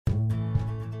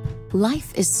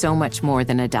Life is so much more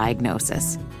than a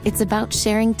diagnosis. It's about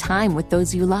sharing time with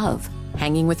those you love,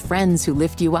 hanging with friends who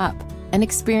lift you up, and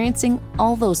experiencing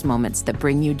all those moments that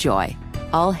bring you joy.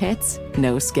 All hits,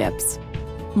 no skips.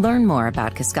 Learn more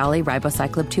about Kisqali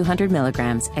Ribociclib 200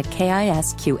 milligrams at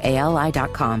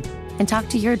KISQALI.com and talk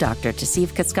to your doctor to see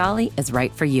if Kisqali is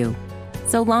right for you.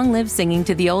 So long live singing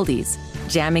to the oldies,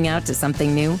 jamming out to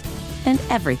something new, and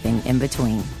everything in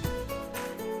between.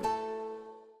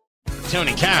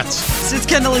 Tony Katz. It's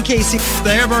Kendall and Casey.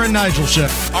 The Amber and Nigel show.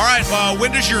 All right,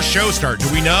 when does your show start?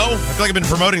 Do we know? I feel like I've been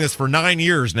promoting this for 9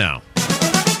 years now.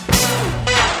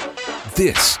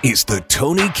 This is the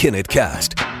Tony Kinnett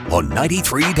Cast on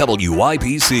 93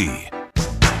 WIBC.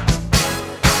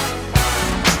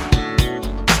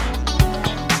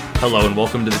 Hello and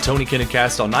welcome to the Tony Kinnett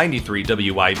Cast on 93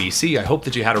 WIBC. I hope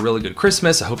that you had a really good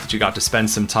Christmas. I hope that you got to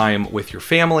spend some time with your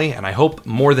family, and I hope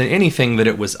more than anything that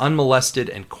it was unmolested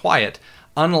and quiet,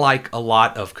 unlike a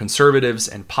lot of conservatives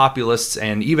and populists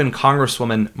and even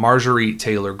Congresswoman Marjorie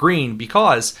Taylor Greene,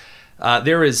 because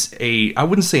there is I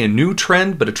wouldn't say a new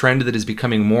trend, but a trend that is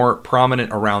becoming more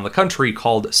prominent around the country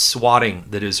called swatting,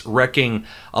 that is wrecking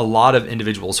a lot of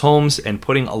individuals' homes and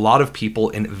putting a lot of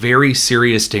people in very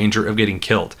serious danger of getting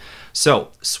killed. So,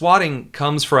 swatting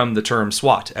comes from the term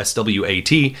SWAT,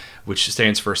 S-W-A-T, which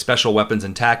stands for Special Weapons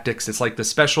and Tactics. It's like the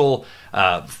special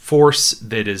force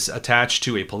that is attached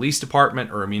to a police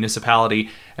department or a municipality,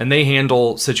 and they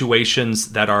handle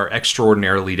situations that are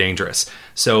extraordinarily dangerous.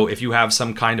 So, if you have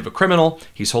some kind of a criminal,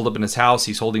 he's holed up in his house,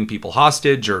 he's holding people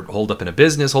hostage, or holed up in a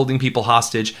business holding people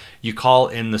hostage, you call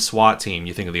in the SWAT team.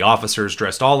 You think of the officers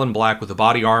dressed all in black with the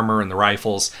body armor and the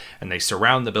rifles, and they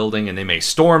surround the building, and they may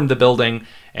storm the building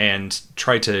and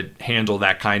try to handle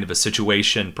that kind of a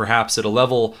situation, perhaps at a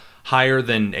level higher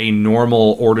than a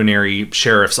normal, ordinary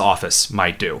sheriff's office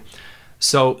might do.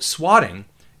 So swatting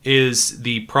is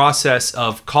the process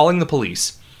of calling the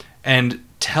police and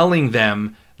telling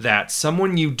them that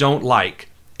someone you don't like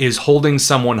is holding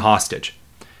someone hostage.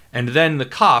 And then the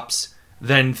cops,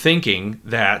 then thinking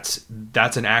that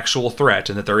that's an actual threat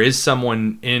and that there is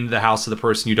someone in the house of the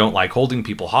person you don't like holding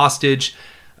people hostage,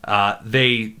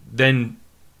 they then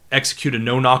execute a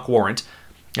no-knock warrant,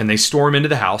 and they storm into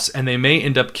the house, and they may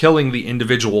end up killing the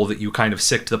individual that you kind of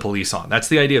sicked the police on. That's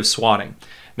the idea of swatting.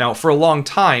 Now, for a long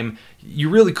time, you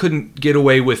really couldn't get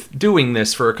away with doing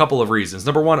this for a couple of reasons.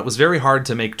 Number one, it was very hard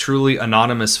to make truly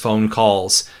anonymous phone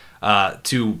calls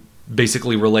to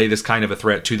basically relay this kind of a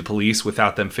threat to the police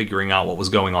without them figuring out what was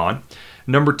going on.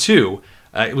 Number two,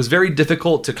 it was very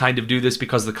difficult to kind of do this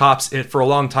because the cops, for a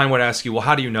long time, would ask you, well,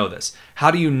 how do you know this? How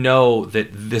do you know that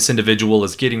this individual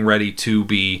is getting ready to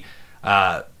be,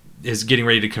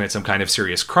 commit some kind of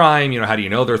serious crime? You know, how do you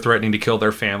know they're threatening to kill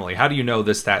their family? How do you know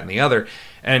this, that, and the other?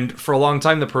 And for a long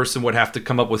time, the person would have to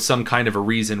come up with some kind of a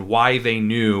reason why they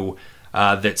knew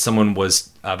that someone was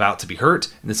about to be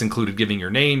hurt. And this included giving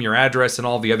your name, your address, and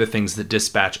all the other things that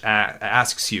dispatch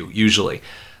asks you, usually.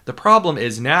 The problem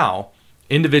is now,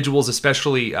 individuals,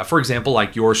 especially, for example,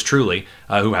 like yours truly,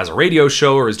 who has a radio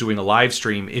show or is doing a live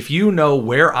stream, if you know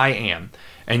where I am,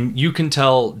 and you can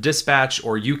tell dispatch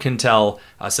or you can tell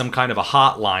some kind of a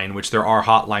hotline, which there are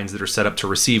hotlines that are set up to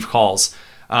receive calls,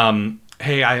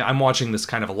 hey, I'm watching this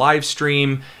kind of a live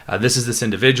stream, this is this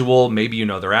individual, maybe you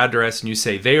know their address, and you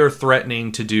say they are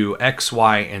threatening to do X,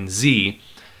 Y, and Z,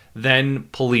 then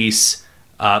police,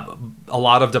 a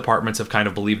lot of departments have kind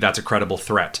of believed that's a credible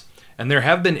threat. And there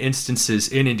have been instances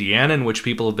in Indiana in which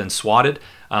people have been swatted.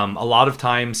 A lot of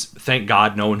times, thank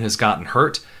God, no one has gotten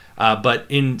hurt. But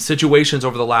in situations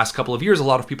over the last couple of years, a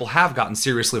lot of people have gotten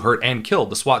seriously hurt and killed.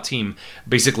 The SWAT team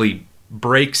basically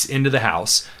breaks into the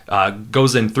house,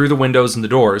 goes in through the windows and the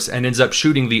doors, and ends up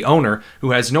shooting the owner,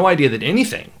 who has no idea that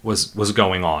anything was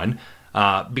going on,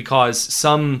 because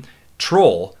some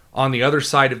troll on the other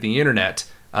side of the internet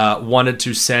wanted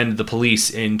to send the police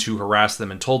in to harass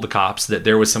them and told the cops that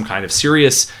there was some kind of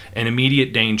serious and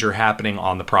immediate danger happening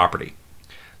on the property.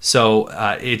 So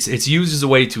it's used as a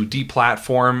way to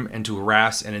deplatform and to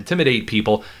harass and intimidate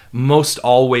people, most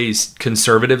always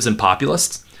conservatives and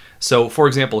populists. So, for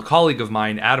example, a colleague of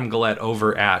mine, Adam Gillette,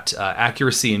 over at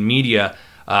Accuracy in Media,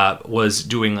 was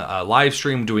doing a live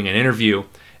stream, doing an interview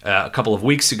a couple of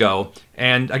weeks ago.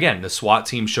 And again, the SWAT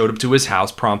team showed up to his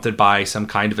house, prompted by some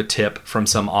kind of a tip from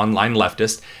some online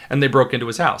leftist, and they broke into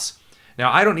his house.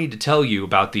 Now, I don't need to tell you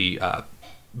about the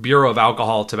Bureau of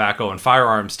Alcohol, Tobacco, and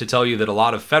Firearms to tell you that a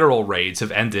lot of federal raids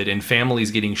have ended in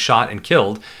families getting shot and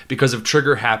killed because of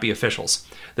trigger-happy officials.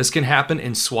 This can happen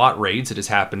in SWAT raids. It has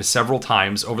happened several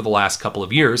times over the last couple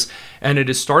of years, and it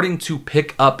is starting to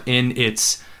pick up in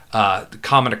its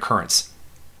common occurrence.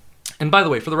 And by the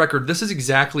way, for the record, this is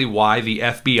exactly why the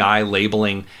FBI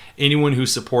labeling anyone who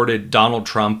supported Donald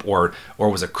Trump or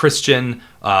was a Christian,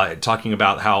 talking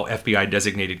about how FBI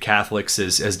designated Catholics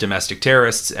as domestic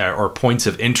terrorists or points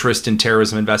of interest in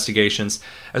terrorism investigations,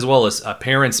 as well as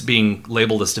parents being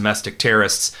labeled as domestic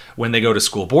terrorists when they go to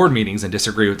school board meetings and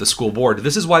disagree with the school board.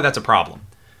 This is why that's a problem.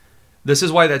 This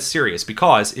is why that's serious,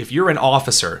 because if you're an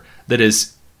officer that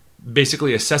is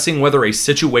basically assessing whether a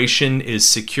situation is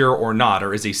secure or not,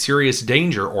 or is a serious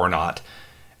danger or not,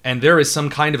 and there is some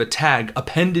kind of a tag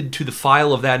appended to the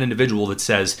file of that individual that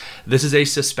says this is a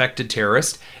suspected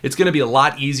terrorist, it's going to be a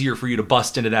lot easier for you to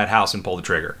bust into that house and pull the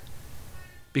trigger,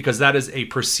 because that is a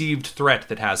perceived threat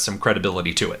that has some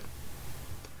credibility to it.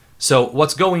 So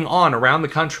what's going on around the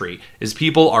country is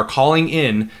people are calling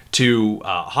in to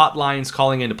hotlines,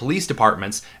 calling into police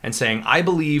departments and saying, I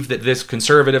believe that this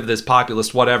conservative, this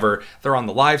populist, whatever, they're on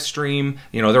the live stream,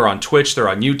 they're on Twitch, they're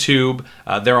on YouTube,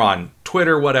 they're on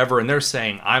Twitter, whatever, and they're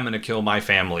saying, I'm going to kill my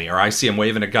family, or I see him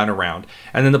waving a gun around.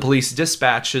 And then the police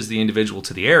dispatches the individual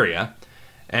to the area,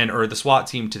 or the SWAT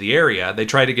team to the area. They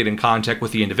try to get in contact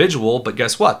with the individual, but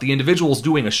guess what? The individual's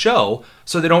doing a show,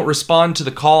 so they don't respond to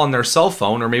the call on their cell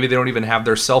phone, or maybe they don't even have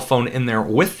their cell phone in there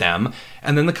with them,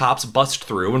 and then the cops bust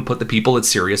through and put the people at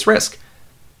serious risk.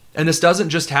 And this doesn't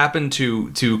just happen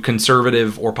to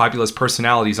conservative or populist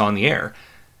personalities on the air.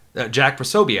 Jack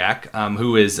Posobiec,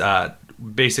 who is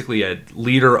basically a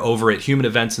leader over at Human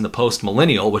Events in the Post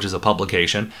Millennial, which is a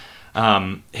publication,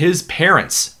 his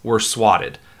parents were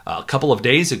swatted. A couple of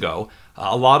days ago,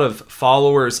 a lot of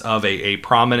followers of a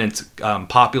prominent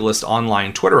populist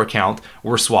online Twitter account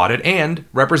were swatted, and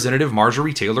Representative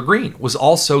Marjorie Taylor Greene was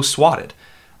also swatted.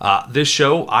 This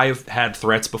show, I've had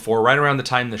threats before. Right around the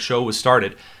time the show was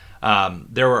started,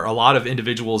 there were a lot of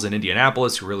individuals in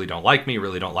Indianapolis who really don't like me,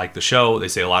 really don't like the show. They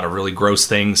say a lot of really gross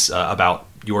things about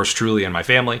yours truly and my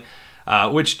family,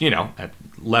 which,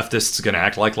 leftists going to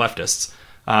act like leftists.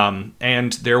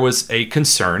 And there was a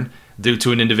concern due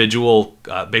to an individual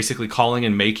basically calling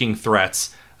and making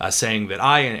threats, saying that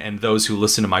I and those who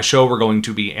listen to my show were going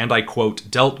to be, and I quote,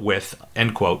 dealt with,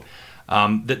 end quote,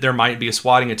 that there might be a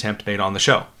swatting attempt made on the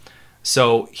show.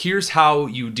 So here's how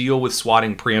you deal with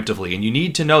swatting preemptively. And you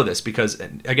need to know this because,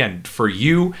 again, for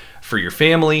you, for your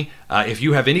family, if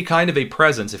you have any kind of a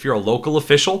presence, if you're a local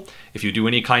official, if you do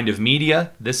any kind of media,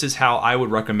 this is how I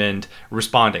would recommend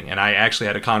responding. And I actually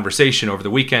had a conversation over the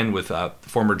weekend with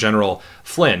former General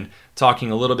Flynn,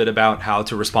 talking a little bit about how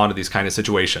to respond to these kind of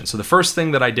situations. So the first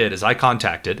thing that I did is I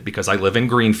contacted, because I live in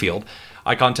Greenfield,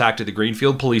 I contacted the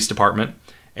Greenfield Police Department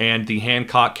and the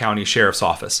Hancock County Sheriff's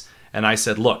Office. And I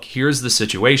said, look, here's the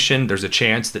situation. There's a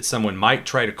chance that someone might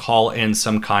try to call in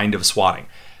some kind of swatting.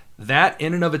 That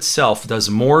in and of itself does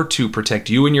more to protect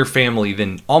you and your family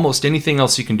than almost anything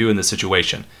else you can do in this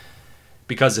situation.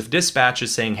 Because if dispatch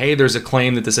is saying, hey, there's a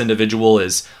claim that this individual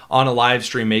is on a live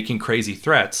stream making crazy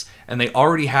threats, and they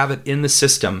already have it in the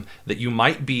system that you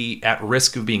might be at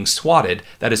risk of being swatted,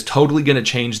 that is totally going to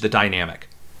change the dynamic.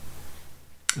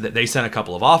 That they sent a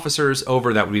couple of officers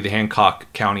over, that would be the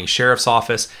Hancock County Sheriff's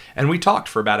Office, and we talked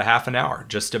for about a half an hour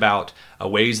just about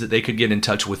ways that they could get in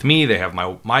touch with me. They have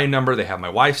my number, they have my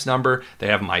wife's number, they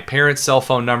have my parents' cell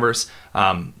phone numbers.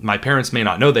 My parents may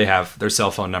not know they have their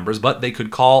cell phone numbers, but they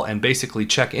could call and basically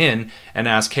check in and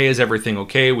ask, hey, is everything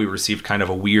okay? We received kind of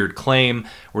a weird claim.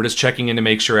 We're just checking in to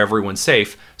make sure everyone's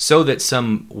safe, so that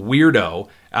some weirdo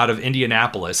out of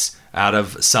Indianapolis, out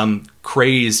of some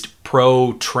crazed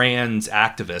pro-trans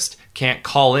activist can't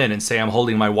call in and say, I'm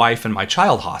holding my wife and my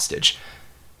child hostage.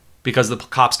 Because the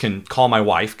cops can call my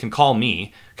wife, can call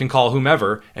me, can call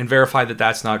whomever, and verify that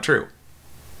that's not true.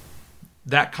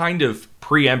 That kind of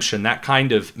preemption, that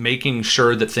kind of making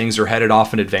sure that things are headed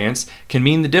off in advance can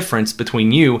mean the difference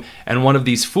between you and one of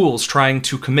these fools trying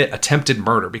to commit attempted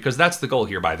murder, because that's the goal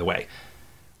here, by the way.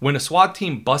 When a SWAT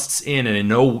team busts in a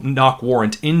no-knock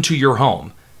warrant into your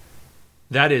home,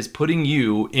 that is putting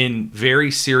you in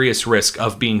very serious risk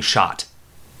of being shot.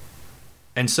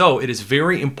 And so it is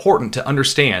very important to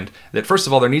understand that, first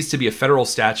of all, there needs to be a federal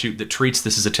statute that treats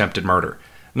this as attempted murder.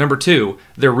 Number two,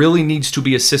 there really needs to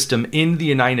be a system in the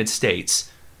United States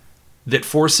that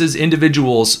forces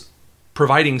individuals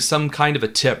providing some kind of a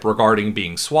tip regarding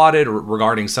being swatted or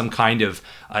regarding some kind of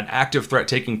an active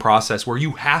threat-taking process where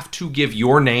you have to give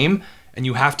your name and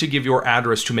you have to give your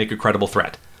address to make a credible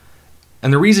threat.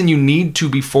 And the reason you need to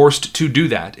be forced to do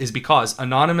that is because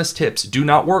anonymous tips do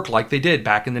not work like they did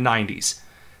back in the 90s.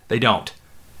 They don't.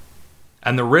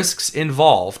 And the risks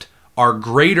involved are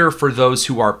greater for those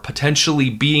who are potentially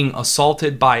being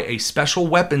assaulted by a special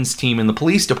weapons team in the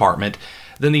police department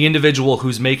than the individual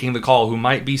who's making the call, who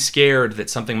might be scared that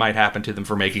something might happen to them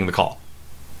for making the call.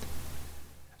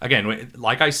 Again,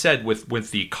 like I said, with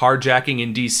the carjacking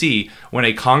in D.C., when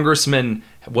a congressman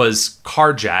was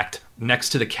carjacked next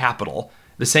to the Capitol,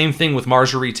 the same thing with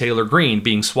Marjorie Taylor Greene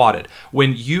being swatted.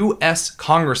 When U.S.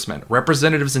 congressmen,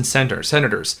 representatives, and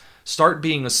senators start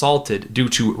being assaulted due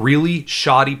to really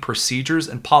shoddy procedures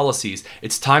and policies,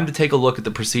 it's time to take a look at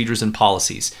the procedures and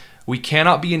policies. We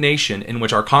cannot be a nation in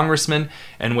which our congressmen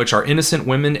and which our innocent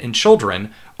women and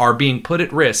children are being put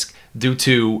at risk due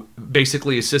to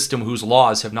basically a system whose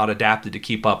laws have not adapted to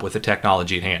keep up with the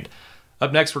technology at hand.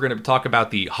 Up next, we're going to talk about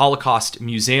the Holocaust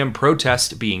Museum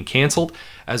protest being canceled,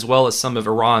 as well as some of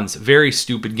Iran's very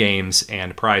stupid games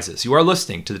and prizes. You are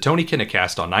listening to the Tony Kinnett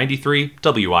Cast on 93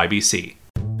 WIBC.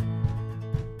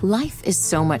 Life is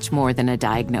so much more than a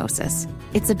diagnosis.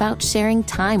 It's about sharing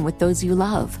time with those you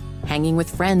love, hanging with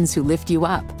friends who lift you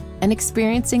up, and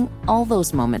experiencing all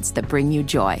those moments that bring you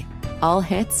joy. All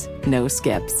hits, no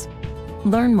skips.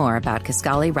 Learn more about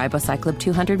Kisqali Ribociclib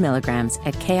 200 milligrams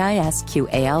at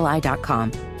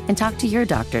KISQALI.com and talk to your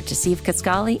doctor to see if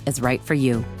Kisqali is right for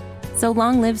you. So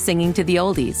long live singing to the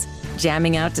oldies,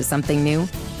 jamming out to something new,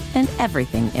 and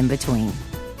everything in between.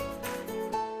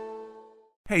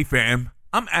 Hey fam,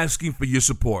 I'm asking for your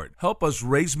support. Help us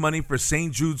raise money for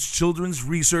St. Jude's Children's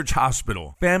Research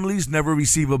Hospital. Families never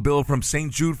receive a bill from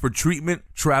St. Jude for treatment,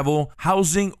 travel,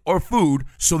 housing, or food,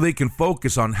 so they can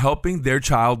focus on helping their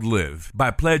child live.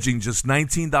 By pledging just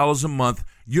 $19 a month,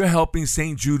 you're helping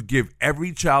St. Jude give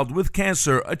every child with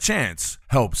cancer a chance.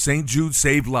 Help St. Jude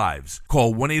save lives.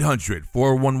 Call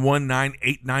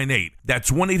 1-800-411-9898.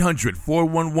 That's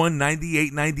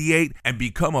 1-800-411-9898 and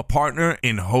become a partner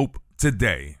in hope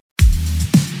today.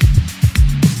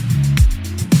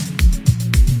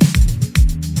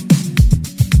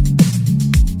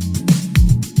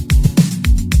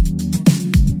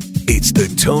 It's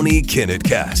the Tony Kinnett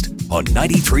Cast on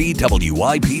 93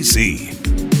 WIBC.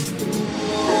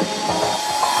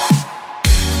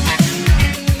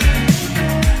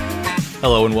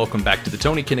 Hello and welcome back to the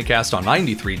Tony Kinnett Cast on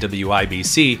 93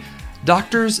 WIBC.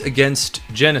 Doctors Against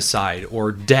Genocide,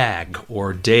 or DAG,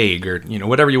 or DAG, or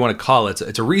whatever you want to call it.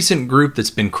 It's a recent group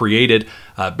that's been created,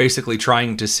 basically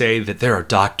trying to say that there are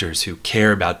doctors who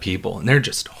care about people, and they're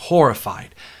just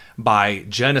horrified by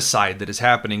genocide that is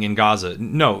happening in Gaza.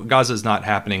 No, Gaza is not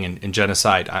happening in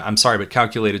genocide. I'm sorry, but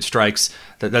calculated strikes,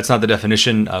 that's not the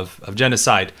definition of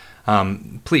genocide.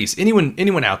 Please,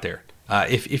 anyone out there,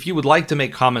 if you would like to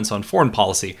make comments on foreign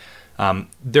policy,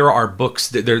 there are books,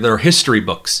 there are history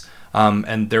books,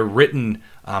 and they're written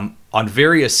on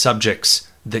various subjects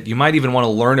that you might even want to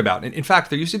learn about. In fact,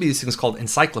 there used to be these things called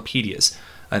encyclopedias.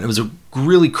 And it was a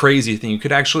really crazy thing. You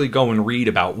could actually go and read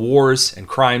about wars and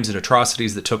crimes and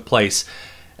atrocities that took place.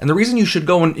 And the reason you should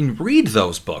go and read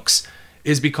those books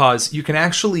is because you can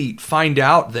actually find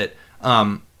out that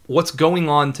what's going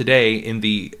on today in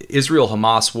the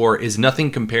Israel-Hamas war is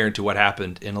nothing compared to what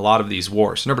happened in a lot of these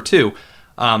wars. Number two,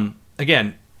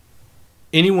 again,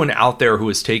 anyone out there who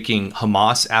is taking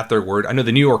Hamas at their word, I know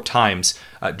the New York Times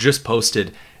just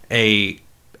posted an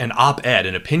op-ed,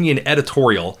 an opinion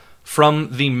editorial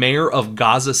from the mayor of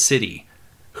Gaza City,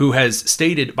 who has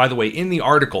stated, by the way, in the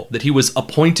article that he was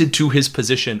appointed to his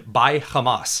position by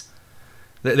Hamas.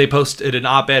 They posted an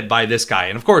op-ed by this guy.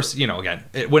 And of course, again,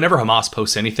 whenever Hamas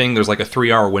posts anything, there's like a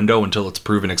 3-hour window until it's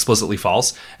proven explicitly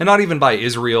false. And not even by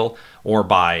Israel or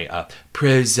by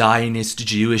pro-Zionist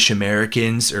Jewish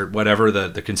Americans or whatever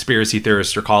the conspiracy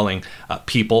theorists are calling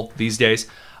people these days.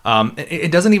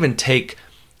 It doesn't even take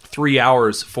 3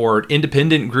 hours for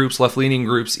independent groups, left-leaning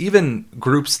groups, even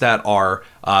groups that are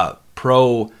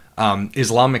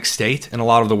pro-Islamic State in a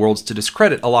lot of the worlds to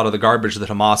discredit a lot of the garbage that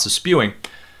Hamas is spewing.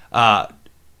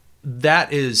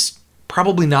 That is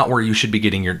probably not where you should be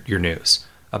getting your news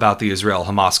about the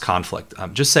Israel-Hamas conflict.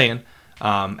 I'm just saying.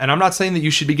 And I'm not saying that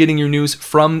you should be getting your news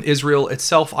from Israel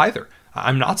itself either.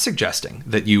 I'm not suggesting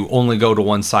that you only go to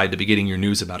one side to be getting your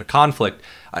news about a conflict.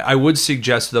 I would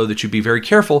suggest, though, that you be very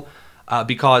careful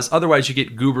because otherwise you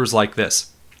get goobers like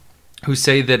this who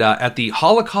say that at the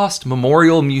Holocaust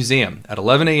Memorial Museum at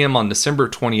 11 a.m. on December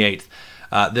 28th,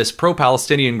 this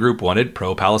pro-Palestinian group wanted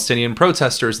pro-Palestinian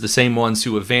protesters, the same ones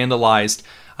who have vandalized,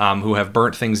 who have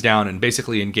burnt things down and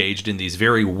basically engaged in these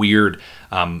very weird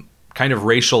kind of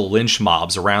racial lynch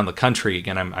mobs around the country.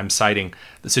 Again, I'm citing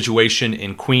the situation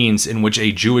in Queens in which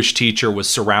a Jewish teacher was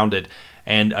surrounded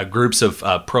and groups of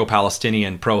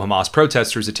pro-Palestinian, pro-Hamas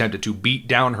protesters attempted to beat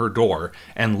down her door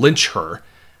and lynch her.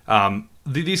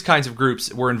 These kinds of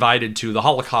groups were invited to the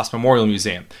Holocaust Memorial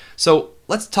Museum. So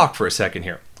let's talk for a second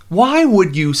here. Why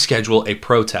would you schedule a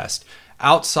protest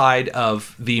outside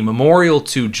of the memorial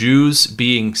to Jews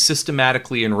being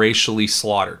systematically and racially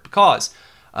slaughtered? Because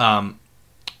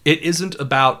it isn't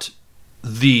about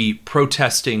the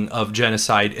protesting of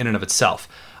genocide in and of itself.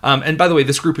 And by the way,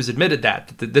 this group has admitted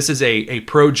that this is a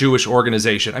pro-Jewish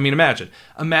organization. I mean,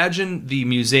 imagine the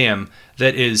museum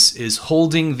that is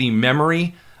holding the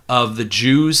memory of the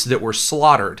Jews that were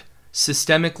slaughtered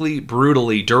systemically,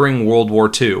 brutally during World War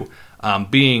II,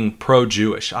 being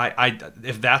pro-Jewish.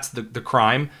 If that's the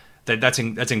crime, that's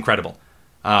incredible.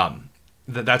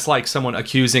 That's like someone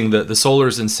accusing the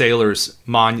Soldiers and Sailors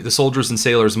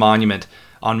Monument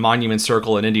on Monument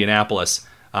Circle in Indianapolis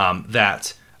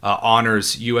that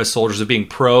honors U.S. soldiers of being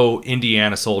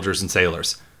pro-Indiana soldiers and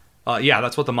sailors. Yeah,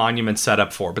 that's what the monument's set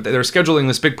up for. But they're scheduling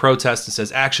this big protest that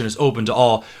says action is open to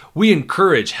all. We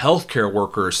encourage healthcare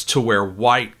workers to wear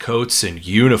white coats and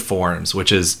uniforms,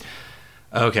 which is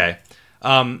okay.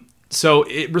 So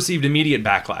it received immediate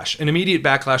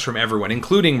backlash from everyone,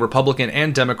 including Republican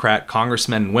and Democrat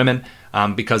congressmen and women,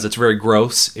 because it's very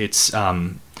gross. It's,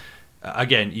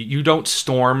 again, you don't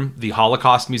storm the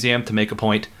Holocaust Museum to make a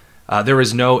point. There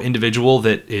is no individual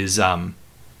that is, that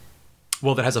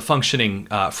has a functioning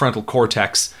frontal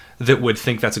cortex that would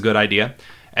think that's a good idea.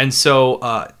 And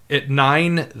so at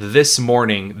 9 this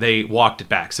morning, they walked it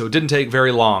back. So it didn't take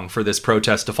very long for this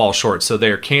protest to fall short. So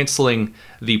they're canceling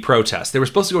the protest. They were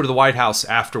supposed to go to the White House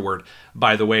afterward,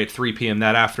 by the way, at 3 p.m.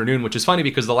 that afternoon, which is funny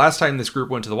because the last time this group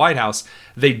went to the White House,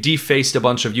 they defaced a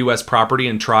bunch of U.S. property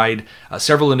and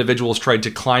several individuals tried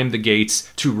to climb the gates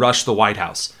to rush the White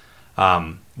House,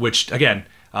 which, again,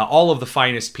 all of the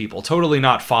finest people, totally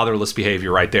not fatherless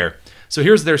behavior right there. So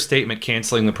here's their statement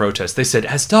canceling the protest. They said,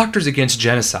 as Doctors Against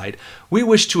Genocide, we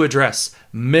wish to address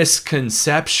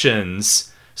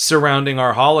misconceptions surrounding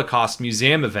our Holocaust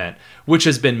Museum event, which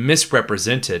has been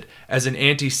misrepresented as an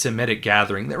anti-Semitic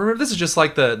gathering. Remember, this is just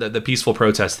like the peaceful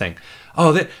protest thing.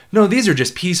 No, these are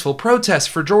just peaceful protests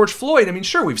for George Floyd. I mean,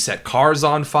 sure, we've set cars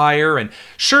on fire, and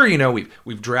sure,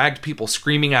 we've dragged people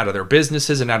screaming out of their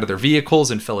businesses and out of their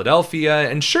vehicles in Philadelphia,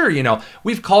 and sure,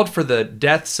 we've called for the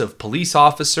deaths of police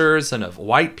officers and of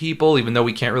white people, even though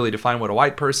we can't really define what a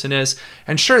white person is.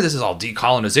 And sure, this is all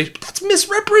decolonization, but that's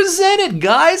misrepresented,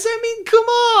 guys. I mean, come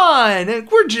on.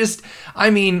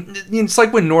 It's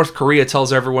like when North Korea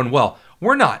tells everyone, well,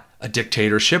 we're not a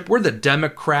dictatorship. We're the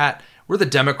Democratic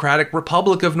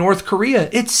Republic of North Korea.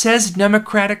 It says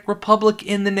Democratic Republic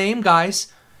in the name,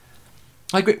 guys.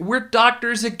 Like, we're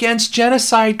Doctors Against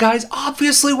Genocide, guys.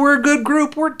 Obviously, we're a good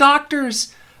group. We're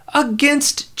Doctors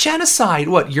Against Genocide.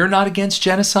 What, you're not against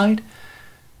genocide?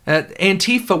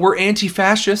 Antifa, we're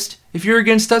anti-fascist. If you're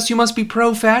against us, you must be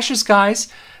pro-fascist,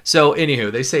 guys. So,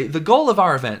 anywho, they say the goal of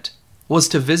our event was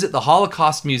to visit the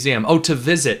Holocaust Museum. Now it's a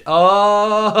visit.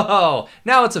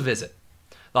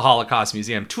 The Holocaust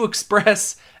Museum, to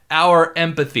express our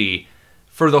empathy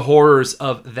for the horrors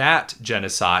of that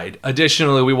genocide.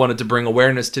 Additionally, we wanted to bring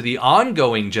awareness to the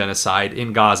ongoing genocide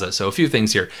in Gaza. So a few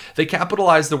things here. They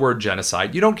capitalize the word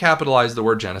genocide. You don't capitalize the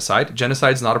word genocide.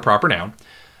 Genocide is not a proper noun.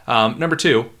 Number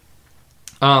two,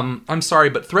 I'm sorry,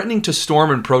 but threatening to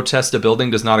storm and protest a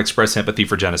building does not express empathy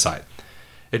for genocide.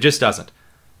 It just doesn't.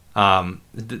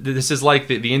 This is like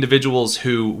the individuals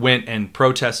who went and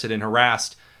protested and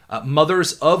harassed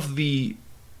mothers of the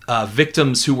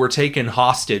victims who were taken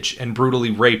hostage and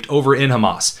brutally raped over in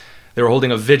Hamas. They were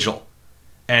holding a vigil,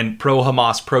 and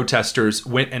pro-Hamas protesters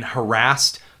went and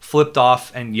harassed, flipped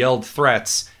off, and yelled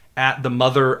threats at the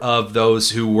mother of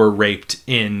those who were raped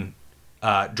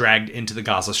dragged into the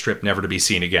Gaza Strip, never to be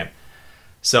seen again.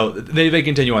 So they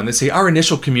continue on. They say, our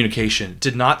initial communication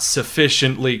did not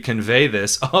sufficiently convey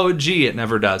this. Oh, gee, it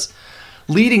never does.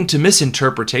 Leading to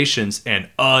misinterpretations and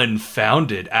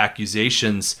unfounded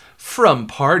accusations from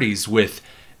parties with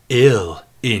ill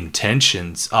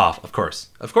intentions. Oh, of course.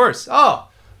 Oh,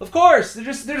 of course.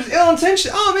 There's ill intention.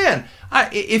 Oh, man.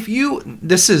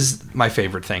 This is my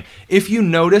favorite thing. If you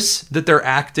notice that they're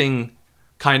acting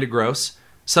kind of gross,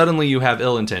 suddenly you have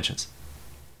ill intentions.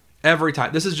 Every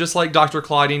time. This is just like Dr.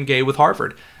 Claudine Gay with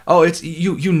Harvard. Oh, it's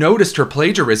you noticed her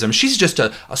plagiarism. She's just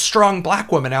a strong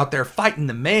black woman out there fighting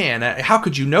the man. How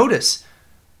could you notice?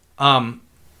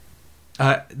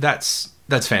 That's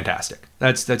fantastic.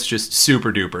 That's just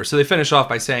super duper. So they finish off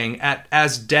by saying,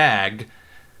 as DAG,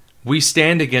 we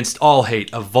stand against all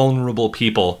hate of vulnerable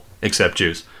people except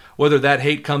Jews. Whether that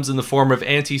hate comes in the form of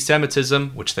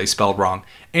anti-Semitism, which they spelled wrong,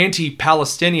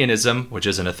 anti-Palestinianism, which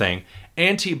isn't a thing,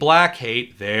 anti-black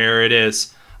hate, there it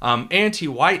is,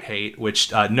 anti-white hate,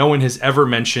 which no one has ever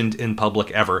mentioned in public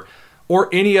ever, or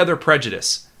any other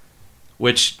prejudice,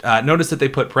 which notice that they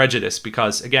put prejudice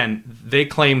because, again, they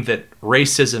claim that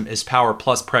racism is power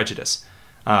plus prejudice.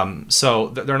 So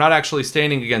they're not actually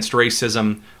standing against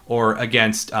racism or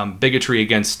against bigotry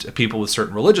against people with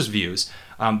certain religious views.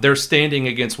 They're standing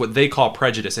against what they call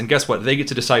prejudice. And guess what? They get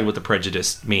to decide what the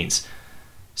prejudice means.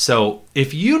 So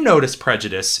if you notice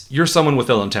prejudice, you're someone with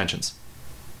ill intentions.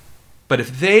 But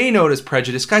if they notice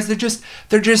prejudice, guys, they're just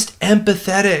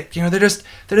empathetic. You know, they just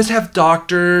have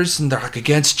doctors and they're like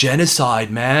against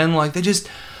genocide, man. Like they just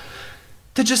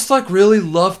like really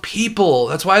love people.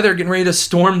 That's why they're getting ready to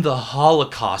storm the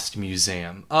Holocaust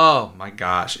Museum. Oh my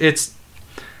gosh.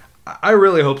 I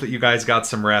really hope that you guys got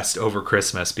some rest over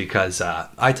Christmas because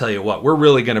I tell you what, we're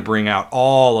really going to bring out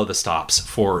all of the stops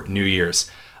for New Year's.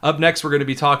 Up next, we're going to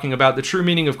be talking about the true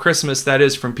meaning of Christmas. That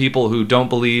is from people who don't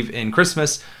believe in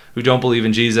Christmas, who don't believe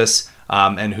in Jesus,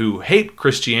 and who hate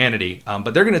Christianity.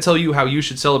 But they're going to tell you how you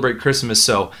should celebrate Christmas.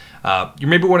 So you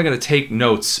maybe want to take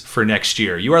notes for next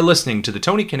year. You are listening to the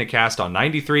Tony Kinnett Cast on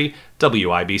 93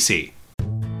 WIBC.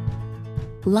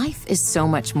 Life is so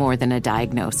much more than a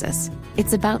diagnosis.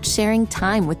 It's about sharing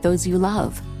time with those you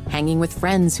love, hanging with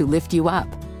friends who lift you up,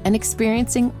 and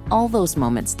experiencing all those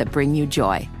moments that bring you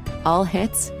joy. All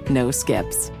hits, no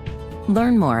skips.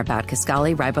 Learn more about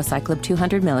Kisqali Ribociclib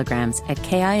 200 milligrams at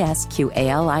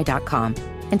KISQALI.com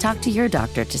and talk to your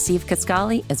doctor to see if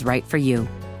Kisqali is right for you.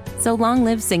 So long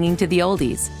live singing to the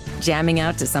oldies, jamming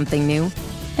out to something new,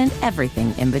 and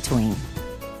everything in between.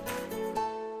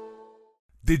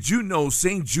 Did you know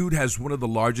St. Jude has one of the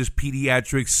largest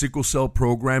pediatric sickle cell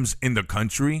programs in the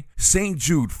country? St.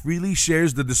 Jude freely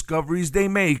shares the discoveries they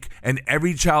make, and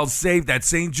every child saved at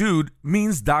St. Jude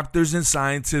means doctors and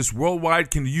scientists worldwide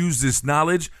can use this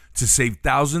knowledge to save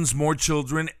thousands more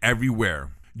children everywhere.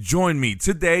 Join me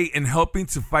today in helping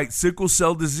to fight sickle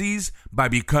cell disease by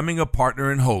becoming a partner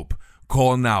in hope.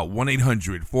 Call now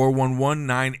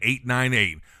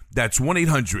 1-800-411-9898. That's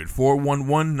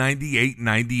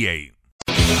 1-800-411-9898.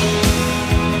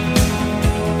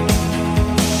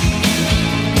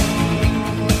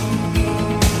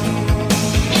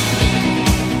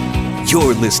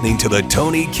 You're listening to the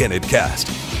Tony Kinnett Cast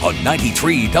on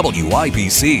 93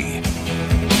 WIBC.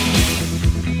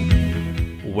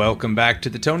 Welcome back to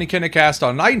the Tony Kinnett Cast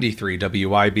on 93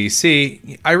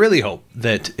 WIBC. I really hope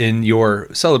that in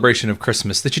your celebration of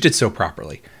Christmas that you did so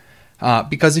properly.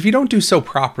 Because if you don't do so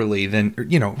properly, then,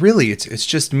 really it's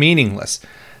just meaningless.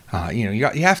 You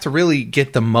have to really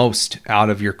get the most out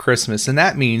of your Christmas. And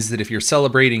that means that if you're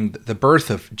celebrating the birth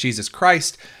of Jesus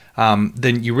Christ,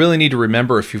 then you really need to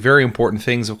remember a few very important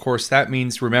things. Of course, that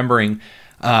means remembering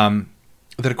that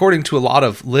according to a lot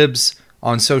of libs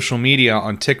on social media,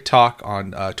 on TikTok,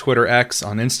 on Twitter X,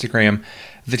 on Instagram,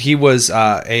 that he was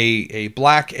a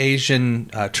black Asian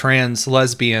trans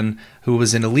lesbian who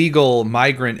was an illegal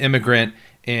migrant immigrant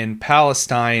in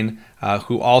Palestine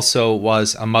who also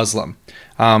was a Muslim.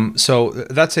 So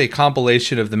that's a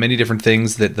compilation of the many different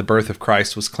things that the birth of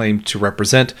Christ was claimed to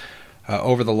represent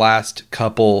over the last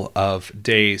couple of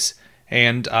days.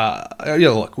 And,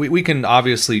 look, we can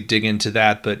obviously dig into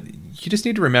that, but you just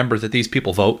need to remember that these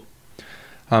people vote.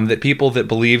 That people that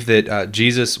believe that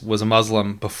Jesus was a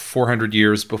Muslim 400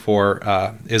 years before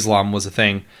Islam was a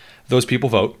thing, those people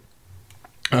vote.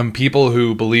 People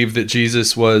who believe that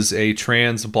Jesus was a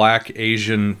trans black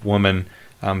Asian woman,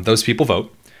 those people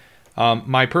vote.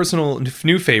 My personal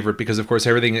new favorite, because of course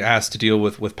everything has to deal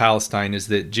with Palestine, is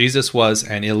that Jesus was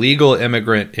an illegal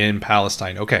immigrant in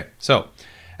Palestine. Okay, so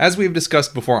as we've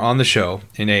discussed before on the show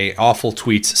in a Awful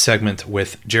Tweets segment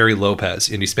with Jerry Lopez,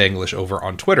 Indie Spanglish, over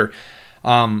on Twitter,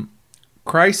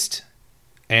 Christ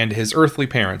and his earthly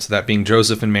parents, that being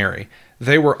Joseph and Mary,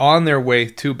 they were on their way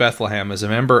to Bethlehem as a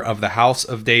member of the House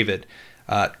of David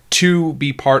to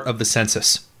be part of the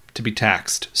census, to be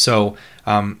taxed. So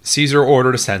Caesar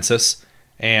ordered a census,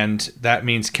 and that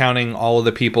means counting all of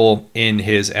the people in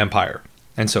his empire.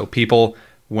 And so people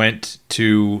went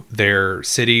to their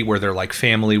city where their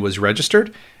family was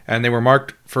registered, and they were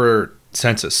marked for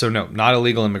census. So no, not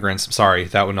illegal immigrants. Sorry,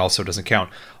 that one also doesn't count.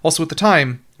 Also at the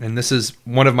time, and this is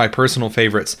one of my personal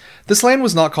favorites, this land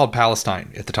was not called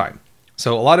Palestine at the time.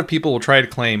 So a lot of people will try to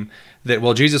claim that,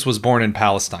 well, Jesus was born in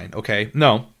Palestine. Okay,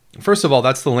 no. First of all,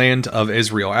 that's the land of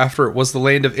Israel. After it was the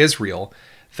land of Israel,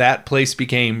 that place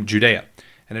became Judea.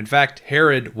 And in fact,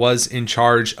 Herod was in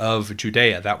charge of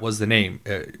Judea. That was the name,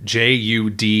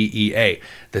 Judea.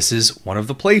 This is one of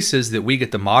the places that we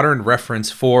get the modern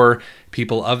reference for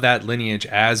people of that lineage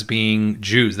as being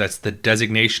Jews. That's the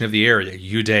designation of the area,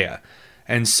 Judea.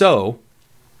 And so,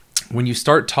 when you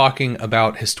start talking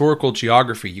about historical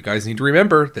geography, you guys need to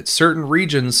remember that certain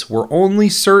regions were only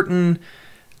certain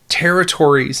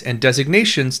territories and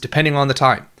designations depending on the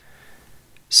time.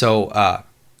 So,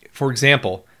 for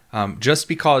example, just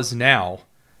because now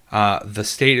the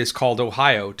state is called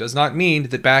Ohio does not mean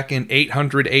that back in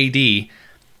 800 AD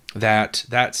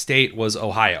that state was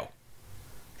Ohio.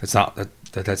 That's not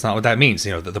what that means.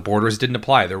 The borders didn't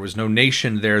apply. There was no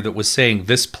nation there that was saying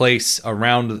this place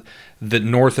around the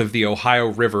north of the Ohio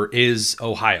River is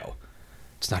Ohio.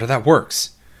 It's not how that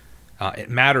works. It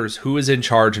matters who is in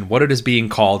charge and what it is being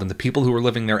called and the people who were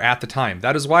living there at the time.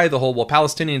 That is why the whole,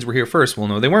 Palestinians were here first. Well,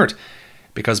 no, they weren't.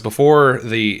 Because before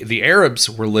the Arabs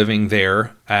were living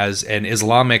there as an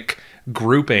Islamic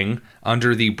grouping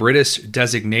under the British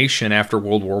designation after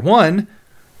World War I,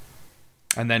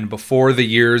 and then before the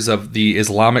years of the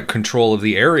Islamic control of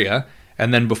the area,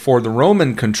 and then before the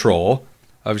Roman control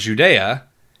of Judea,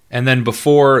 and then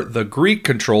before the Greek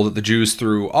control that the Jews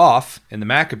threw off in the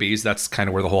Maccabees, that's kind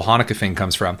of where the whole Hanukkah thing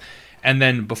comes from. And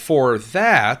then before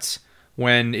that,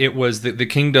 when it was the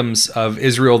kingdoms of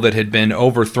Israel that had been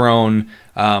overthrown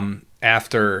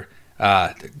after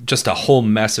just a whole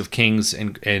mess of kings,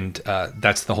 and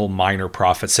that's the whole minor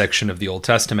prophet section of the Old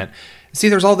Testament. See,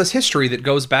 there's all this history that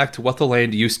goes back to what the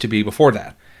land used to be before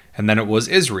that. And then it was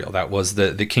Israel. That was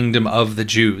the kingdom of the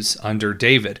Jews under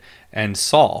David and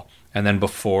Saul. And then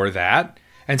before that.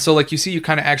 And so, you see, you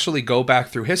kind of actually go back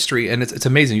through history, and it's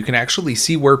amazing. You can actually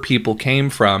see where people came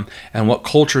from and what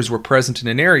cultures were present in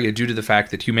an area due to the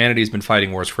fact that humanity has been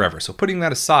fighting wars forever. So putting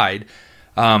that aside,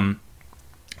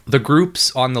 the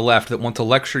groups on the left that want to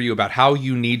lecture you about how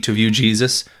you need to view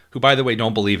Jesus, who, by the way,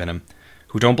 don't believe in him,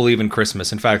 who don't believe in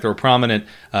Christmas. In fact, there were prominent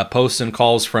posts and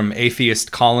calls from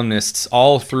atheist columnists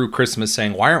all through Christmas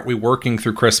saying, why aren't we working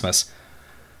through Christmas?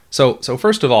 So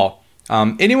first of all,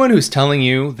 anyone who's telling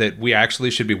you that we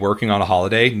actually should be working on a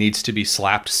holiday needs to be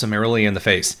slapped summarily in the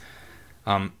face.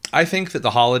 I think that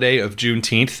the holiday of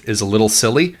Juneteenth is a little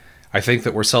silly. I think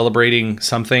that we're celebrating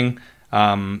something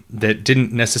that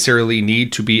didn't necessarily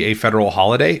need to be a federal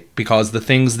holiday, because the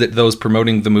things that those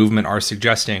promoting the movement are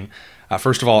suggesting,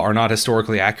 first of all, are not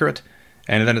historically accurate.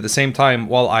 And then at the same time,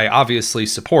 while I obviously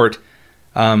support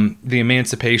the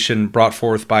emancipation brought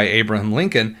forth by Abraham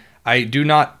Lincoln, I do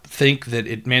not think that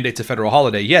it mandates a federal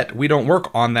holiday. Yet we don't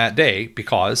work on that day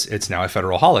because it's now a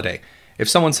federal holiday. If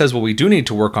someone says, well, we do need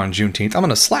to work on Juneteenth, I'm going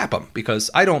to slap them,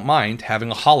 because I don't mind having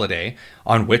a holiday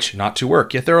on which not to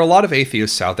work. Yet there are a lot of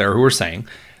atheists out there who are saying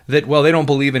that, well, they don't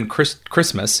believe in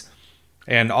Christmas,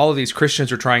 and all of these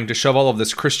Christians are trying to shove all of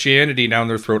this Christianity down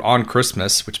their throat on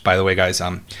Christmas, which, by the way, guys,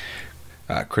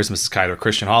 Christmas is kind of a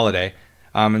Christian holiday,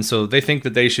 and so they think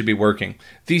that they should be working.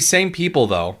 These same people,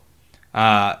 though,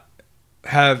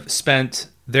 have spent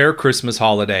their Christmas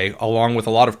holiday, along with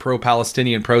a lot of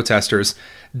pro-Palestinian protesters,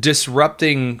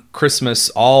 disrupting Christmas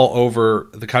all over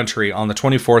the country on the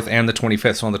 24th and the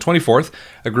 25th. So on the 24th,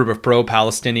 a group of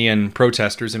pro-Palestinian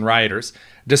protesters and rioters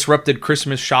disrupted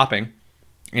Christmas shopping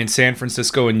in San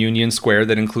Francisco and Union Square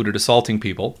that included assaulting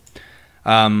people.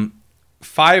 5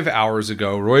 hours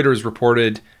ago, Reuters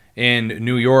reported in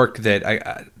New York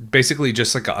that basically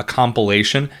just like a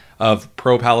compilation of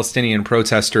pro-Palestinian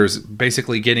protesters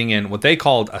basically getting in what they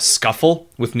called a scuffle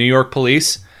with New York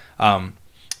police.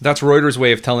 That's Reuters'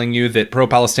 way of telling you that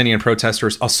pro-Palestinian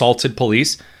protesters assaulted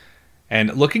police.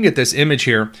 And looking at this image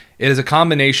here, it is a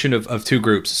combination of two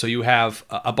groups. So you have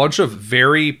a bunch of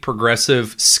very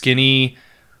progressive, skinny,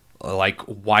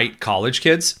 white college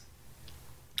kids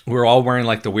who are all wearing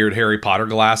the weird Harry Potter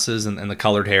glasses and the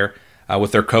colored hair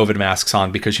with their COVID masks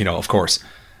on because, of course.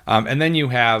 And then you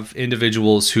have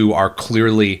individuals who are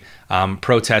clearly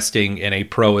protesting in a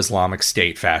pro-Islamic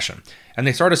State fashion. And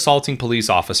they start assaulting police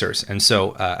officers. And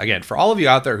so, again, for all of you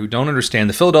out there who don't understand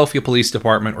the Philadelphia Police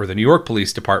Department or the New York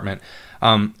Police Department,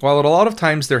 while at a lot of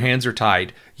times their hands are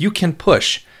tied, you can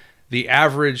push the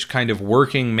average kind of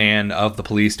working man of the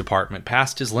police department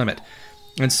past his limit.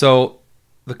 And so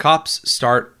the cops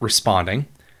start responding,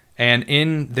 and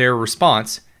in their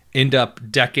response, end up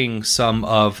decking some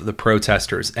of the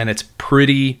protesters. And it's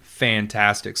pretty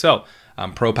fantastic. So,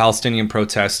 pro-Palestinian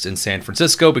protests in San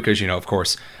Francisco, because, of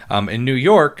course, in New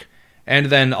York, and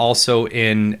then also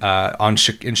in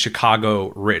Chicago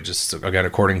Ridge, just, again,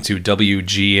 according to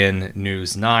WGN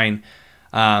News 9.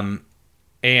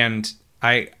 And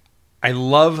I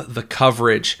love the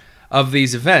coverage of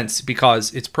these events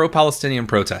because it's pro-Palestinian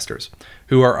protesters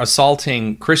who are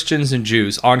assaulting Christians and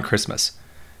Jews on Christmas.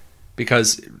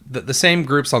 Because the same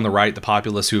groups on the right, the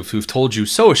populists who've told you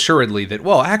so assuredly that,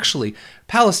 well, actually,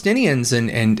 Palestinians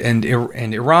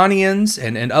and Iranians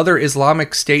and other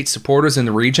Islamic State supporters in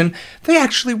the region, they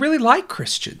actually really like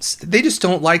Christians. They just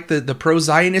don't like the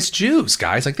pro-Zionist Jews,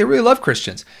 guys. They really love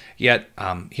Christians. Yet,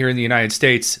 here in the United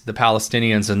States, the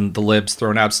Palestinians and the libs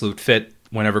throw an absolute fit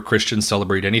whenever Christians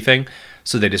celebrate anything.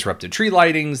 So they disrupted tree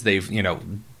lightings. They've,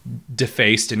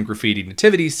 defaced and graffitied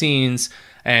nativity scenes.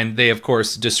 And they, of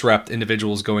course, disrupt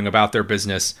individuals going about their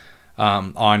business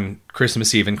on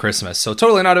Christmas Eve and Christmas. So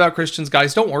totally not about Christians,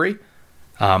 guys. Don't worry.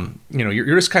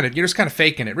 You're just kind of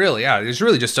faking it, really. Yeah, it's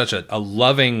really just such a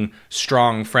loving,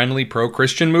 strong, friendly,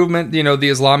 pro-Christian movement. The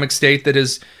Islamic State that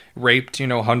has raped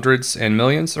hundreds and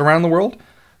millions around the world.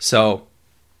 So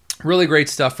really great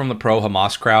stuff from the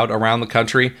pro-Hamas crowd around the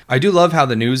country. I do love how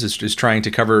the news is trying to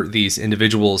cover these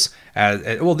individuals as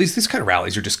these kind of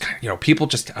rallies are just people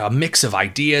just a mix of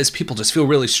ideas. People just feel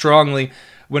really strongly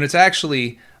when it's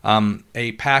actually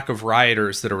a pack of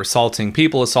rioters that are assaulting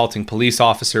police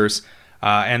officers.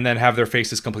 And then have their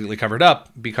faces completely covered up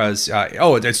because,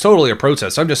 it's totally a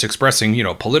protest. I'm just expressing,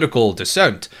 political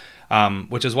dissent,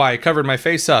 which is why I covered my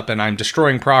face up and I'm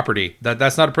destroying property.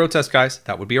 That's not a protest, guys.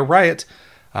 That would be a riot.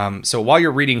 So while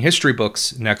you're reading history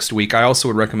books next week, I also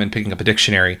would recommend picking up a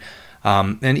dictionary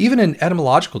and even an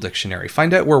etymological dictionary.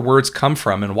 Find out where words come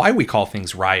from and why we call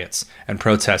things riots and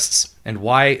protests and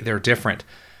why they're different.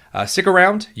 Stick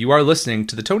around. You are listening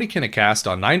to the Tony Kinnett Cast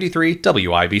on 93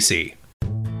 WIBC.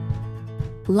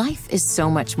 Life is so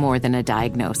much more than a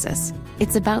diagnosis.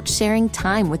 It's about sharing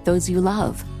time with those you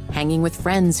love, hanging with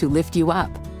friends who lift you up,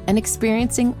 and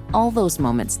experiencing all those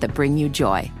moments that bring you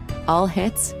joy. All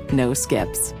hits, no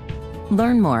skips.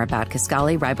 Learn more about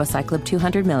Kisqali Ribociclib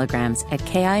 200 milligrams at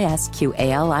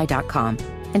KISQALI.com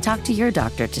and talk to your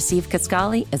doctor to see if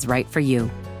Kisqali is right for you.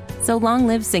 So long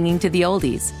live singing to the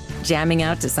oldies, jamming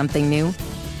out to something new,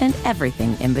 and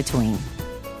everything in between.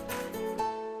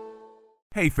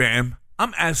 Hey fam,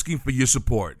 I'm asking for your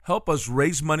support. Help us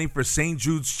raise money for St.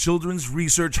 Jude's Children's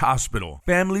Research Hospital.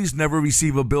 Families never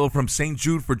receive a bill from St.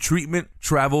 Jude for treatment,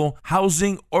 travel,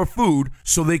 housing, or food,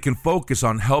 so they can focus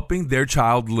on helping their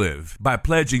child live. By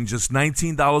pledging just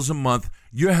 $19 a month,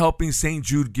 you're helping St.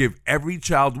 Jude give every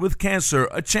child with cancer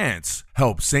a chance.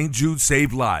 Help St. Jude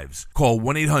save lives. Call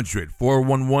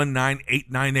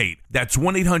 1-800-411-9898. That's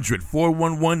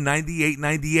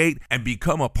 1-800-411-9898 and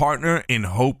become a partner in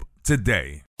hope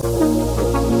today.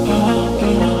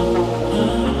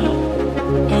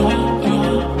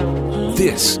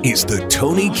 This is the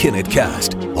Tony Kinnett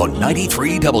Cast on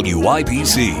 93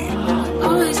 WIBC.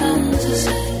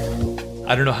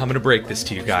 I don't know how I'm going to break this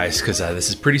to you guys because this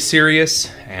is pretty serious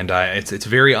and it's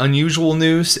very unusual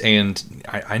news. And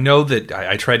I know that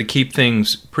I try to keep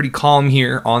things pretty calm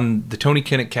here on the Tony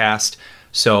Kinnett Cast.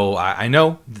 So I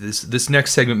know this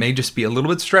next segment may just be a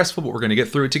little bit stressful, but we're going to get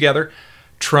through it together.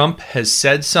 Trump has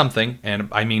said something, and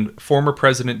I mean former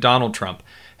President Donald Trump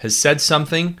has said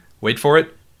something, wait for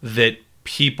it, that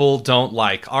people don't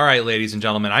like. All right, ladies and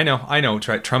gentlemen, I know.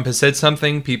 Trump has said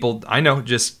something. People, I know.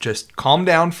 Just calm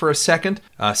down for a second.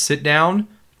 Sit down.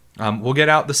 We'll get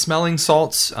out the smelling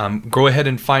salts. Go ahead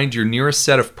and find your nearest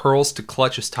set of pearls to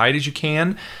clutch as tight as you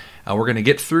can. We're going to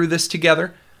get through this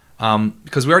together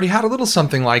because we already had a little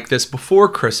something like this before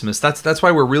Christmas. That's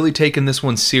why we're really taking this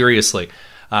one seriously.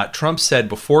 Trump said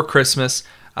before Christmas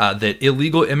that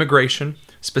illegal immigration,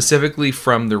 specifically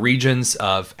from the regions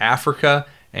of Africa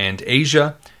and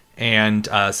Asia and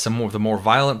some of the more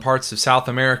violent parts of South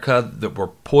America that were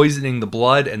poisoning the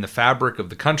blood and the fabric of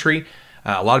the country.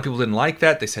 A lot of people didn't like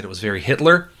that. They said it was very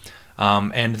Hitler.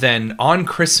 And then on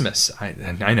Christmas,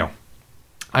 I know,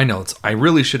 I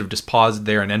really should have just paused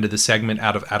there and ended the segment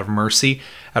out of mercy,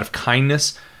 out of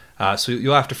kindness. So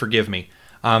you'll have to forgive me.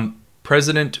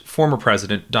 Former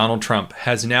President Donald Trump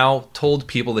has now told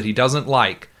people that he doesn't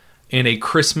like in a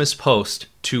Christmas post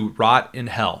to rot in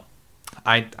hell.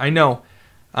 I know.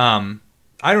 I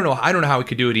don't know how he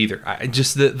could do it either.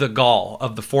 Just the gall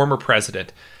of the former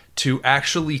president to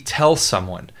actually tell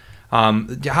someone.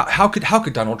 How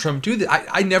could Donald Trump do that?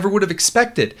 I never would have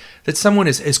expected that someone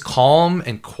as calm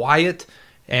and quiet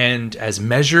and as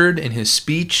measured in his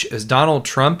speech as Donald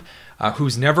Trump,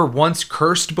 who's never once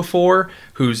cursed before,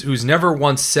 who's never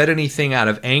once said anything out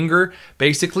of anger.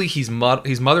 Basically, he's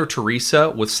Mother Teresa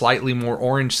with slightly more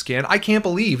orange skin. I can't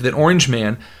believe that Orange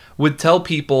Man would tell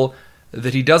people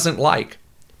that he doesn't like,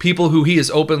 people who he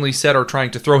has openly said are trying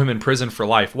to throw him in prison for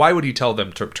life. Why would he tell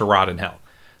them to rot in hell?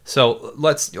 So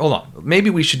let's, hold on.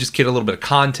 Maybe we should just get a little bit of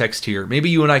context here.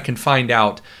 Maybe you and I can find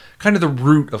out kind of the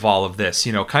root of all of this,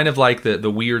 kind of like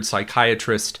the weird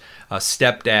psychiatrist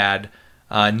stepdad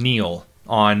Neil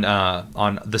on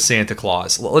the Santa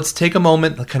Claus. Let's take a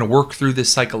moment and kind of work through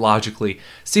this psychologically,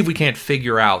 see if we can't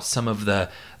figure out some of the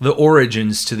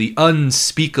origins to the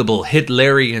unspeakable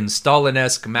Hitlerian,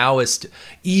 Stalinesque, Maoist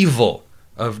evil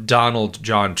of Donald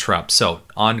John Trump. So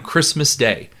on Christmas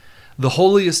Day, the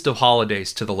holiest of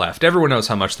holidays to the left, everyone knows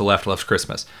how much the left loves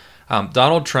Christmas,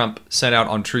 Donald Trump sent out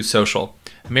on Truth Social,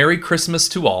 "Merry Christmas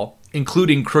to all,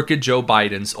 including crooked Joe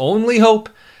Biden's only hope,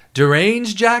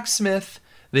 deranged Jack Smith,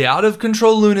 The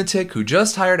out-of-control lunatic who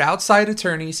just hired outside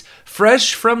attorneys,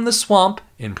 fresh from the swamp,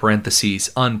 in parentheses,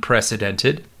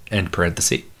 unprecedented, end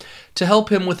parenthesis, to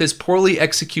help him with his poorly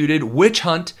executed witch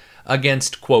hunt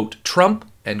against, quote, Trump,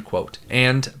 end quote,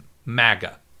 and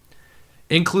MAGA.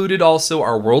 Included also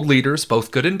are world leaders,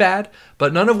 both good and bad,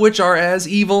 but none of which are as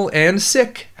evil and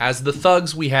sick as the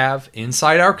thugs we have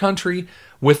inside our country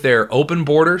with their open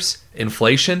borders,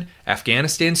 inflation,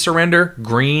 Afghanistan surrender,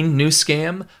 green new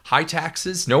scam, high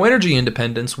taxes, no energy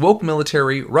independence, woke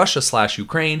military,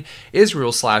 Russia/Ukraine,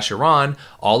 Israel/Iran,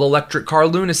 all electric car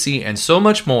lunacy, and so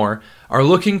much more are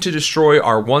looking to destroy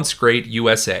our once great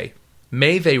USA.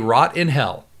 May they rot in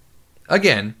hell.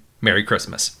 Again, Merry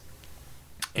Christmas.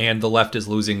 And the left is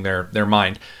losing their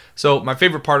mind. So my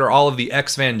favorite part are all of the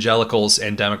ex-evangelicals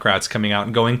and Democrats coming out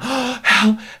and going, oh,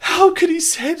 how could he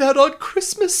say that on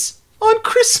Christmas? On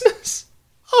Christmas?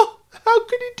 Oh, how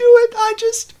could he do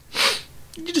it?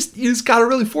 You just gotta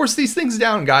really force these things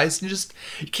down, guys.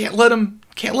 You can't let them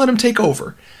take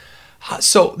over.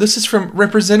 So this is from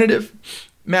Representative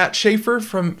Matt Schaefer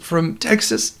from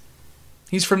Texas.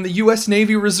 He's from the U.S.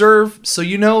 Navy Reserve, so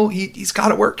you know he's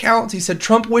got it where it counts. He said,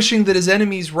 Trump wishing that his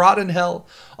enemies rot in hell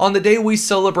on the day we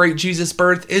celebrate Jesus'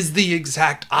 birth is the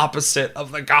exact opposite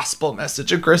of the gospel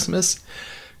message of Christmas.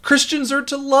 Christians are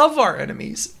to love our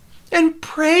enemies and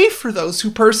pray for those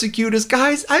who persecute us.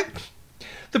 Guys,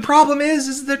 the problem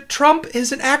is that Trump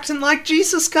isn't acting like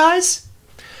Jesus, guys.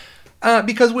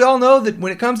 Because we all know that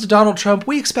when it comes to Donald Trump,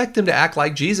 we expect him to act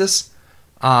like Jesus.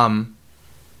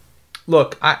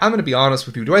 Look, I'm going to be honest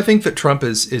with you. Do I think that Trump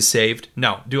is saved?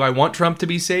 No. Do I want Trump to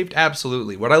be saved?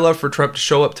 Absolutely. Would I love for Trump to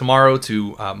show up tomorrow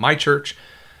to my church?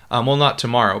 Well, not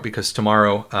tomorrow, because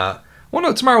tomorrow...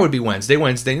 tomorrow would be Wednesday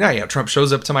night. Yeah, Trump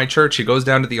shows up to my church. He goes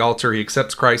down to the altar. He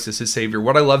accepts Christ as his Savior.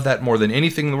 Would I love that more than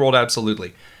anything in the world?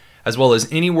 Absolutely. As well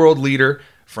as any world leader,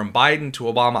 from Biden to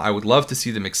Obama, I would love to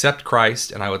see them accept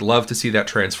Christ, and I would love to see that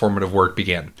transformative work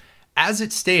begin. As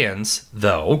it stands,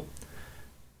 though...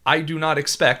 I do not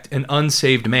expect an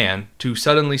unsaved man to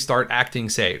suddenly start acting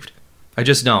saved. I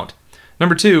just don't.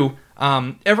 Number two,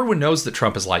 everyone knows that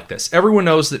Trump is like this. Everyone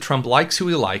knows that Trump likes who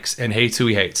he likes and hates who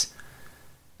he hates.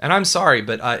 And I'm sorry,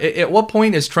 but at what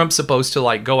point is Trump supposed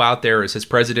to go out there as his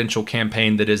presidential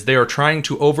campaign that is, they are trying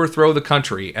to overthrow the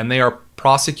country and they are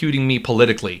prosecuting me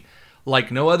politically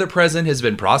like no other president has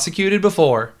been prosecuted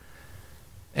before?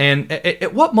 And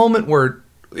at what moment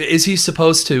is he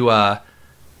supposed to...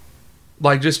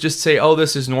 just say, oh,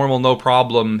 this is normal, no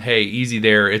problem, hey, easy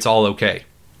there, it's all okay.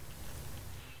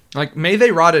 May they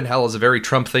rot in hell is a very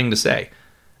Trump thing to say.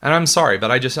 And I'm sorry,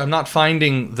 but I'm not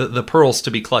finding the pearls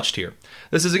to be clutched here.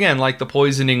 This is, again, like the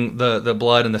poisoning the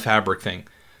blood and the fabric thing.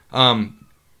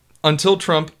 Until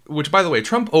Trump, which, by the way,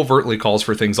 Trump overtly calls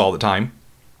for things all the time.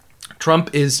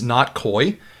 Trump is not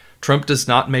coy. Trump does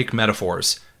not make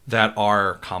metaphors that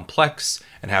are complex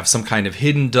and have some kind of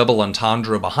hidden double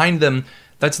entendre behind them.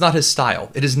 That's not his style.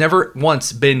 It has never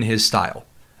once been his style.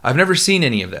 I've never seen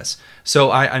any of this. So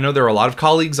I know there are a lot of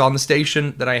colleagues on the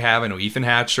station that I have. I know Ethan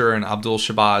Hatcher and Abdul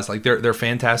Shabazz. They're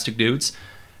fantastic dudes.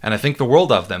 And I think the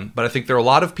world of them. But I think there are a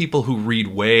lot of people who read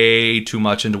way too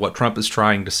much into what Trump is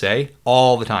trying to say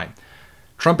all the time.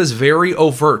 Trump is very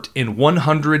overt in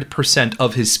 100%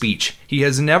 of his speech. He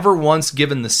has never once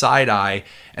given the side eye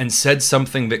and said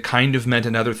something that kind of meant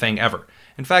another thing ever.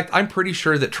 In fact, I'm pretty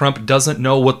sure that Trump doesn't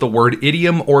know what the word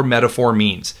idiom or metaphor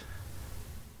means.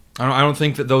 I don't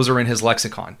think that those are in his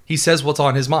lexicon. He says what's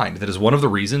on his mind. That is one of the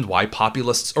reasons why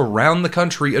populists around the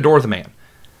country adore the man.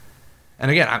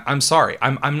 And again, I'm sorry.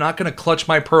 I'm not going to clutch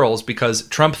my pearls because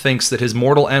Trump thinks that his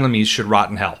mortal enemies should rot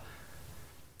in hell.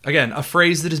 Again, a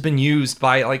phrase that has been used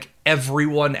by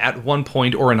everyone at one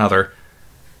point or another.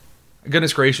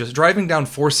 Goodness gracious, driving down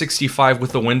 465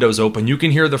 with the windows open, you can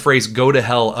hear the phrase go to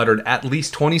hell uttered at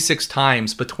least 26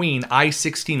 times between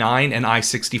I-69 and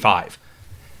I-65.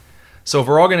 So if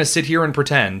we're all going to sit here and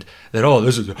pretend that,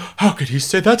 how could he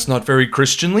say that's not very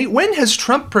Christianly? When has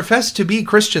Trump professed to be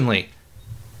Christianly?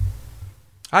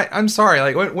 I'm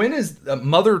sorry, when is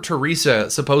Mother Teresa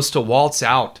supposed to waltz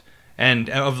out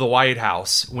of the White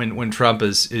House when Trump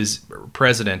is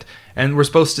president, and we're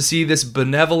supposed to see this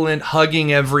benevolent,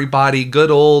 hugging everybody, good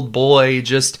old boy,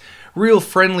 just real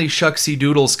friendly, shucksy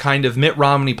doodles kind of Mitt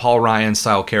Romney, Paul Ryan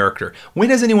style character. When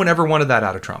has anyone ever wanted that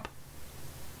out of Trump?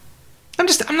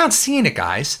 I'm not seeing it,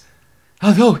 guys.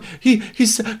 Although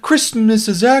he's Christmas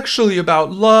is actually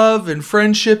about love and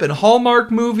friendship and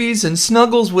Hallmark movies and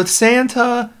snuggles with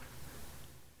Santa.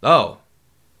 Oh,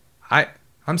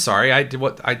 I'm sorry. I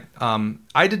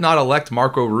did not elect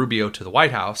Marco Rubio to the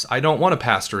White House. I don't want a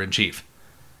pastor in chief.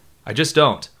 I just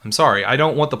don't. I'm sorry. I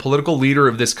don't want the political leader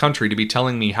of this country to be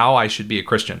telling me how I should be a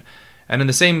Christian. And in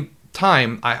the same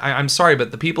time, I'm sorry,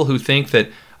 but the people who think that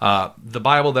the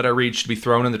Bible that I read should be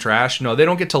thrown in the trash, no, they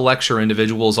don't get to lecture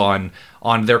individuals on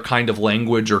their kind of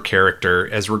language or character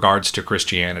as regards to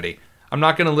Christianity. I'm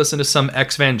not going to listen to some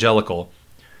ex-evangelical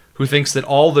who thinks that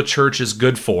all the church is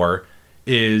good for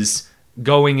is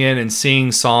going in and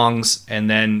singing songs and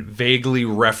then vaguely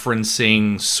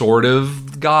referencing sort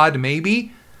of God,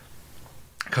 maybe,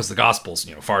 because the gospel's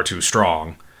far too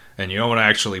strong, and you don't want to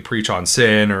actually preach on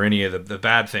sin or any of the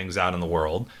bad things out in the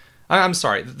world. I'm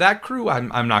sorry, that crew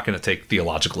I'm not going to take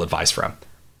theological advice from.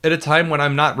 At a time when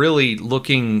I'm not really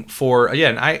looking for,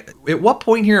 again, at what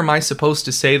point here am I supposed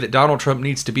to say that Donald Trump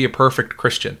needs to be a perfect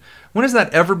Christian? When has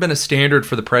that ever been a standard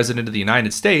for the President of the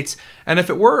United States? And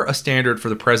if it were a standard for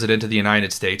the President of the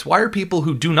United States, why are people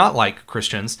who do not like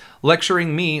Christians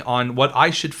lecturing me on what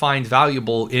I should find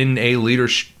valuable in a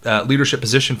leadership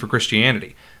position for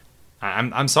Christianity?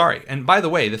 I'm sorry. And by the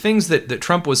way, the things that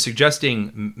Trump was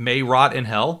suggesting may rot in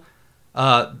hell,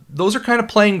 those are kind of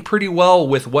playing pretty well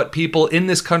with what people in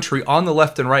this country on the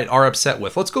left and right are upset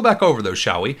with. Let's go back over those,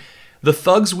 shall we? The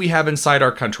thugs we have inside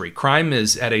our country. Crime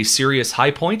is at a serious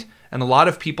high point, and a lot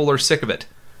of people are sick of it.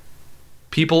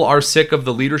 People are sick of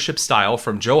the leadership style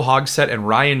from Joe Hogsett and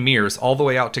Ryan Mears all the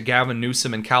way out to Gavin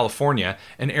Newsom in California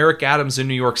and Eric Adams in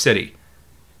New York City.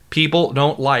 People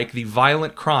don't like the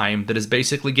violent crime that is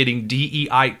basically getting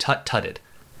DEI tut-tutted.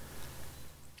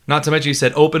 Not to mention, he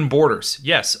said open borders.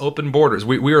 Yes, open borders.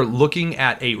 We are looking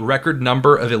at a record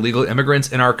number of illegal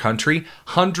immigrants in our country,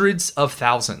 hundreds of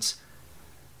thousands.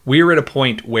 We are at a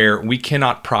point where we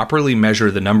cannot properly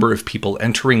measure the number of people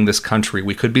entering this country.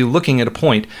 We could be looking at a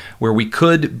point where we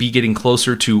could be getting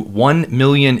closer to 1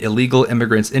 million illegal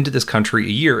immigrants into this country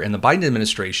a year, and the Biden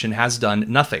administration has done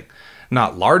nothing.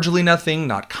 Not largely nothing,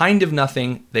 not kind of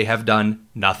nothing. They have done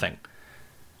nothing.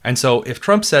 And so if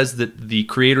Trump says that the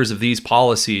creators of these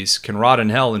policies can rot in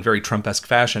hell in very Trump-esque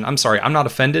fashion, I'm sorry, I'm not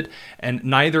offended, and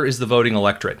neither is the voting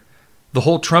electorate. The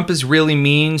whole Trump is really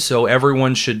mean, so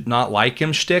everyone should not like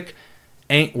him shtick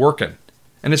ain't working.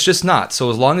 And it's just not. So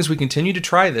as long as we continue to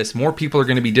try this, more people are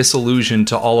going to be disillusioned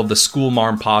to all of the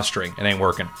schoolmarm posturing. It ain't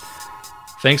working.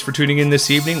 Thanks for tuning in this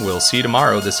evening. We'll see you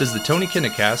tomorrow. This is the Tony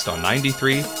Kinnett Cast on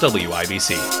 93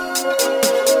 WIBC.